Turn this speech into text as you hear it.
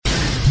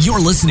You're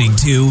listening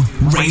to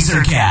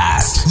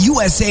Razorcast,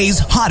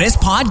 USA's hottest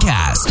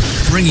podcast,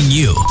 bringing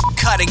you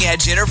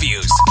cutting-edge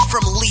interviews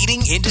from leading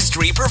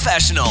industry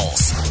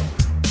professionals.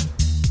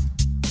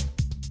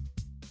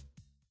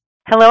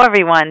 Hello,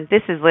 everyone.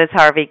 This is Liz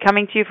Harvey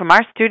coming to you from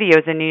our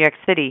studios in New York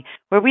City,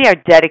 where we are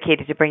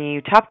dedicated to bringing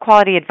you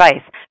top-quality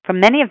advice from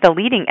many of the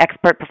leading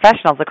expert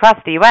professionals across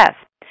the U.S.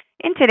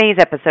 In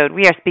today's episode,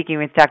 we are speaking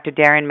with Dr.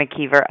 Darren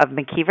McKeever of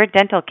McKeever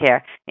Dental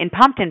Care in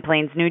Pompton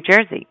Plains, New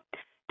Jersey.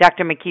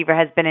 Dr. McKeever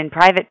has been in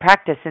private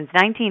practice since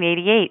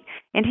 1988,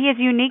 and he is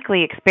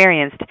uniquely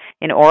experienced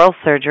in oral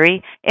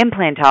surgery,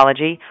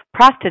 implantology,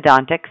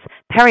 prosthodontics,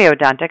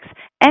 periodontics,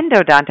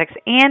 endodontics,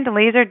 and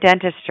laser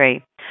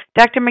dentistry.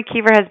 Dr.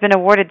 McKeever has been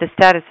awarded the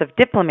status of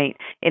diplomate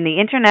in the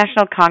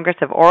International Congress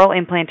of Oral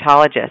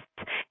Implantologists,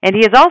 and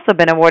he has also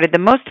been awarded the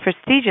most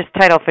prestigious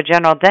title for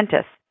general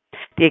dentists,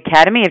 the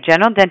Academy of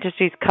General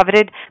Dentistry's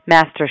coveted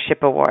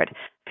Mastership Award.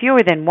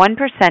 Fewer than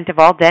 1% of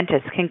all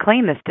dentists can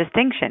claim this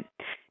distinction.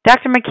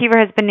 Dr. McKeever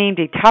has been named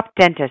a top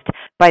dentist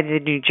by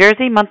the New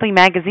Jersey Monthly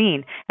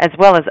Magazine, as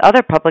well as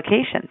other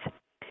publications.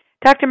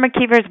 Dr.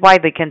 McKeever is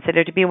widely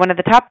considered to be one of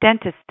the top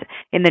dentists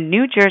in the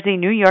New Jersey,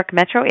 New York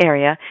metro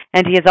area,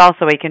 and he is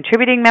also a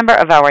contributing member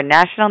of our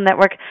National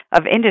Network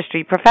of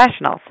Industry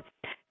Professionals.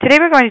 Today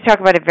we're going to talk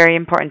about a very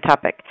important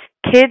topic,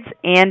 kids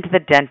and the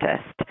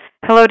dentist.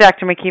 Hello,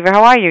 Dr. McKeever.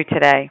 How are you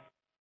today?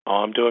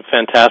 Oh, I'm doing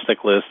fantastic,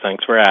 Liz.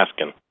 Thanks for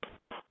asking.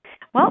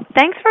 Well,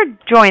 thanks for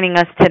joining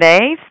us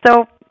today.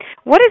 So,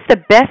 what is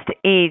the best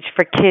age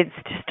for kids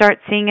to start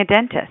seeing a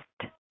dentist?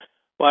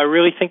 Well, I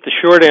really think the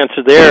short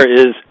answer there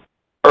is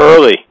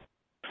early.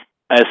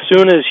 As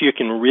soon as you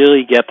can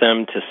really get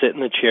them to sit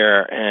in the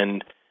chair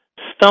and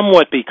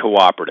somewhat be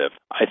cooperative,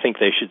 I think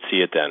they should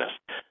see a dentist.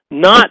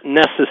 Not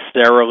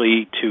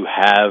necessarily to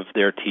have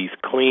their teeth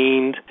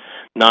cleaned,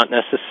 not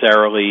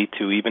necessarily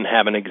to even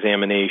have an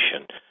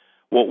examination.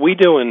 What we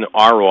do in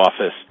our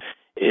office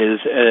is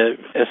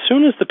as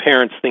soon as the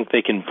parents think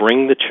they can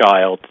bring the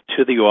child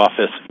to the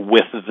office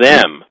with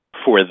them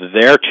for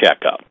their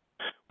checkup,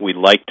 we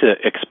like to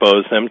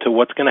expose them to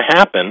what's going to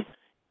happen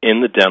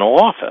in the dental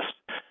office.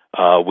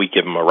 We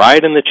give them a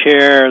ride in the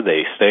chair,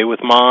 they stay with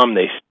mom,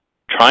 they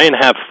try and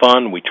have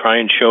fun, we try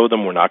and show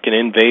them we're not going to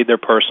invade their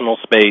personal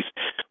space.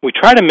 We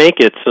try to make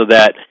it so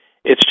that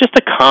it's just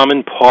a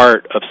common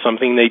part of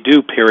something they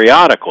do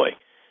periodically.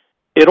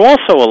 It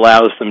also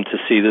allows them to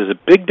see there's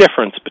a big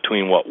difference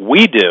between what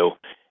we do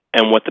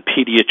and what the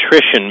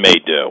pediatrician may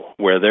do,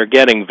 where they're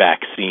getting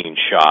vaccine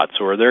shots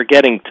or they're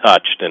getting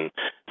touched and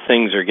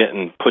things are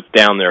getting put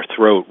down their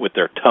throat with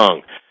their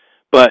tongue.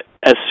 But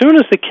as soon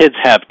as the kids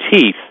have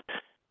teeth,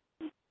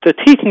 the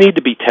teeth need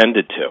to be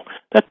tended to.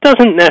 That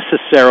doesn't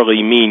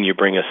necessarily mean you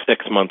bring a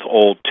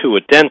 6-month-old to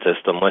a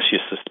dentist unless you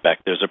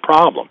suspect there's a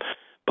problem.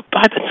 But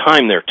by the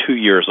time they're 2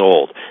 years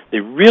old, they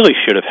really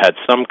should have had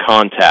some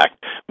contact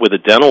with a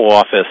dental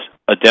office,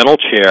 a dental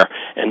chair,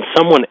 and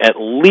someone at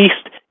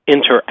least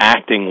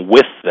interacting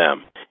with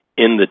them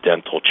in the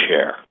dental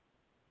chair.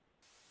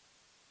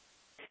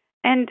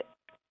 And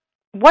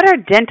what are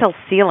dental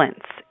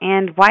sealants,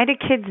 and why do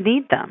kids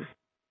need them?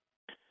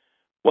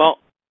 Well,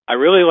 I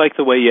really like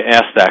the way you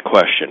asked that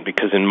question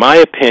because, in my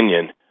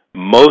opinion,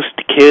 most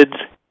kids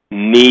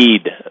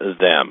need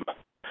them.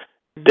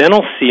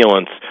 Dental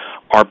sealants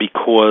are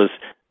because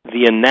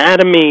the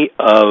anatomy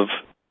of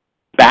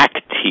back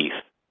teeth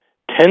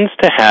tends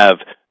to have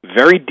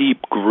very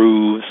deep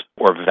grooves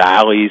or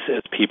valleys,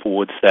 as people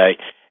would say,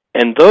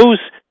 and those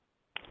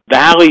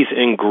valleys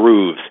and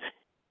grooves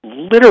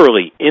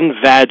literally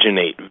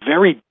invaginate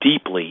very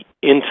deeply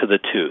into the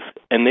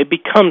tooth, and they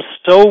become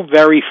so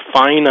very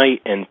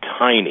finite and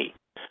tiny,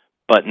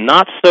 but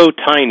not so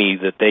tiny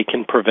that they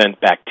can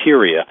prevent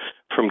bacteria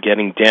from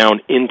getting down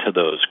into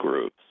those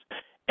grooves.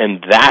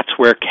 And that's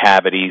where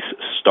cavities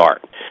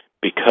start.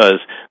 Because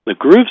the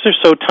grooves are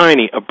so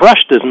tiny, a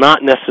brush does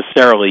not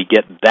necessarily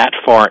get that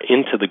far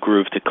into the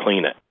groove to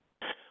clean it.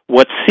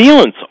 What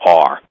sealants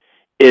are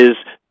is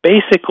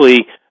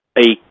basically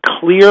a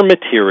clear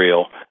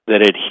material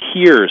that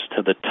adheres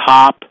to the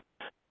top,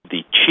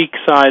 the cheek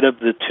side of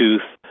the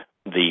tooth,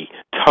 the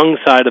tongue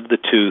side of the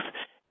tooth,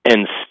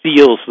 and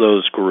seals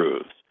those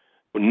grooves.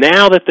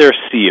 Now that they're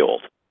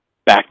sealed,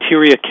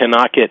 bacteria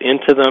cannot get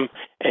into them,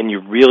 and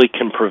you really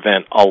can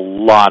prevent a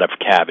lot of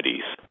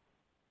cavities.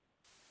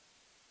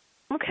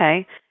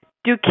 Okay.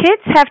 Do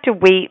kids have to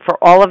wait for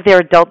all of their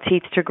adult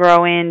teeth to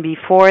grow in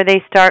before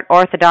they start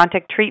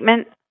orthodontic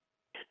treatment?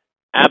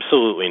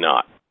 Absolutely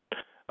not.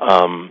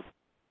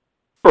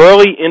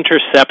 Early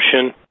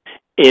interception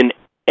in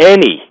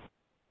any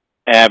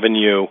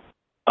avenue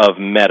of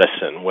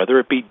medicine, whether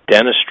it be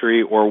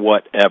dentistry or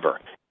whatever,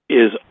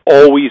 is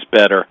always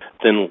better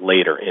than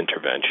later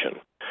intervention.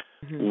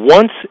 Mm-hmm.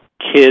 Once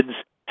kids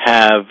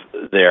have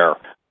their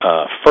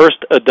first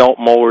adult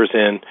molars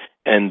in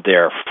and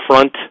their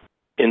front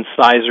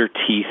incisor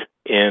teeth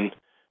in,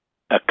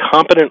 a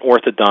competent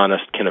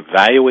orthodontist can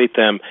evaluate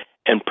them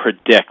and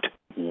predict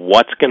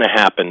what's going to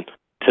happen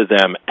to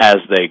them as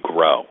they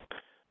grow.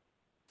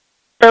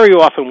 Very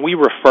often we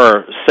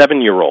refer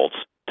 7-year-olds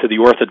to the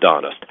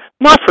orthodontist,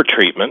 not for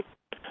treatment,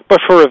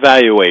 but for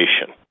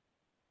evaluation.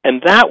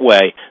 And that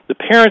way, the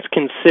parents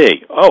can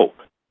see, oh,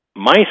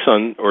 my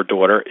son or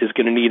daughter is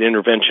going to need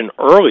intervention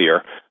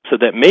earlier so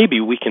that maybe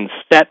we can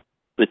set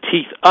the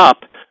teeth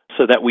up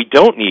so that we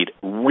don't need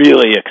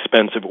really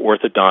expensive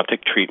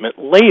orthodontic treatment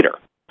later.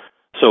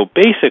 So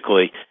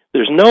basically,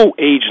 there's no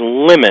age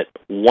limit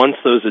once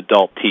those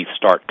adult teeth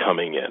start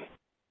coming in.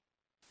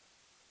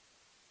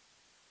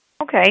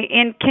 Okay,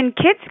 and can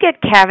kids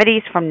get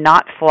cavities from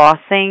not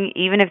flossing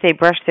even if they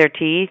brush their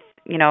teeth,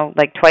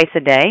 like twice a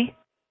day?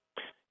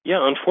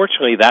 Yeah,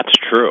 unfortunately, that's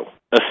true,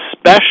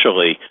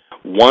 especially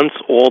once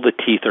all the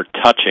teeth are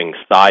touching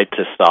side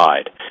to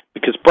side,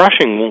 because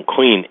brushing won't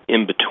clean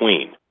in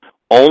between.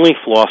 Only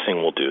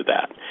flossing will do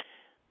that.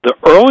 The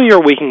earlier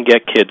we can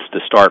get kids to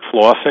start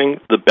flossing,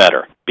 the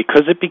better,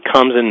 because it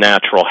becomes a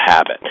natural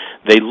habit.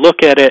 They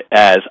look at it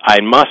as,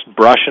 I must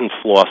brush and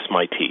floss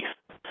my teeth.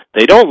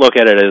 They don't look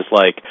at it as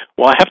like,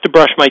 well, I have to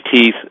brush my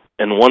teeth,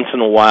 and once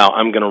in a while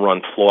I'm going to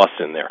run floss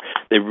in there.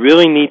 They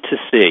really need to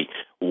see,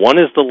 one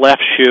is the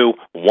left shoe,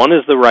 one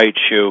is the right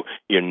shoe.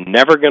 You're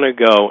never going to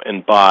go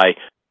and buy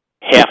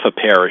half a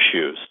pair of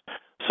shoes.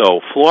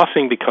 So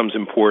flossing becomes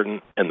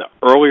important, and the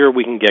earlier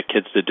we can get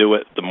kids to do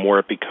it, the more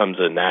it becomes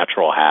a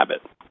natural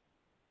habit.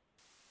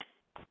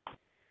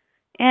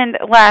 And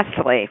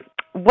lastly,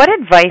 what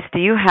advice do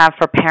you have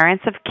for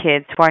parents of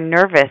kids who are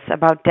nervous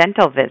about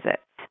dental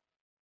visits?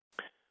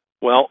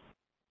 Well,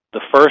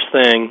 the first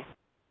thing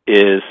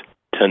is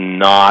to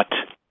not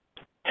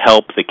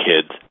help the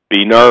kids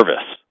be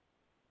nervous.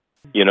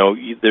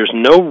 There's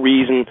no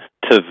reason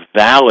to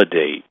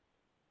validate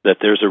that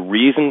there's a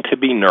reason to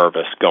be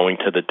nervous going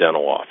to the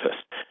dental office.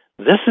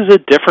 This is a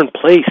different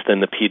place than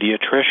the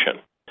pediatrician.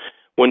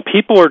 When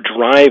people are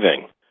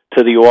driving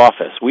to the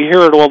office, we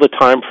hear it all the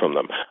time from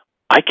them.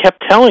 I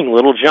kept telling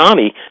little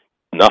Johnny,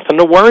 nothing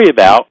to worry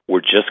about.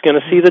 We're just going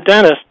to see the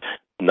dentist.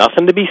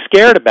 Nothing to be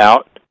scared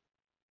about.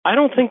 I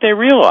don't think they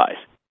realize.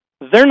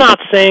 They're not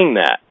saying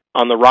that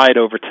on the ride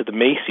over to the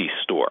Macy's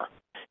store.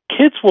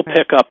 Kids will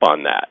pick up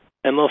on that,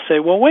 and they'll say,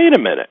 well, wait a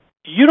minute.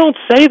 You don't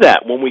say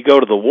that when we go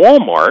to the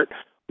Walmart.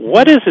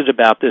 What is it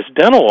about this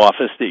dental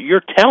office that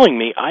you're telling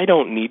me I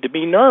don't need to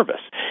be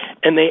nervous?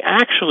 And they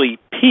actually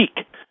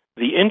pique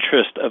the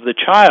interest of the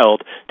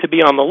child to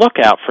be on the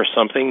lookout for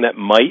something that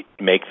might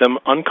make them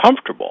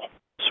uncomfortable,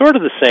 sort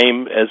of the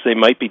same as they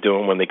might be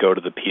doing when they go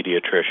to the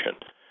pediatrician.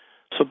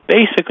 So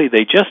basically,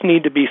 they just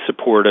need to be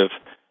supportive,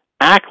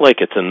 act like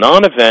it's a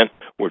non-event.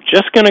 We're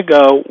just going to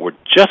go, we're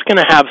just going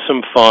to have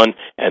some fun,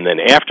 and then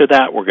after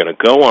that, we're going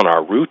to go on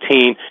our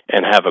routine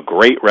and have a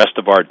great rest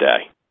of our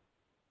day.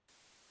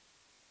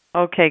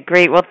 Okay,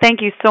 great. Well,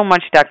 thank you so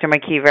much, Dr.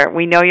 McKeever.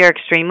 We know you're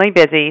extremely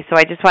busy, so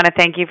I just want to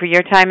thank you for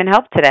your time and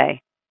help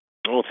today.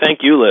 Well,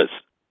 thank you, Liz.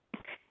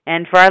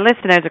 And for our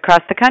listeners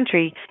across the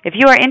country, if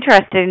you are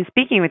interested in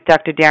speaking with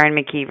Dr. Darren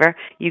McKeever,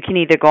 you can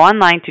either go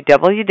online to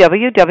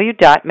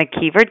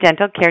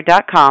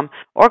www.mckeeverdentalcare.com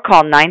or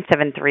call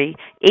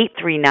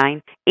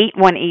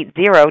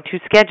 973-839-8180 to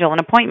schedule an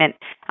appointment.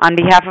 On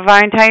behalf of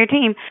our entire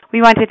team,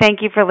 we want to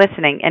thank you for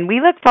listening, and we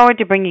look forward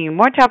to bringing you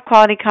more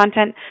top-quality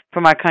content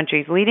from our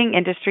country's leading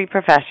industry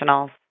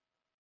professionals.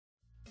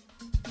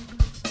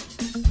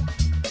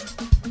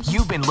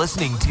 You've been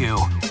listening to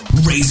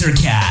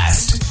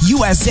RazorCast,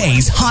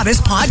 USA's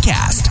hottest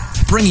podcast,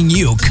 bringing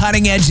you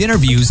cutting-edge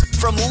interviews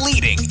from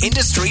leading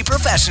industry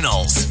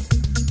professionals.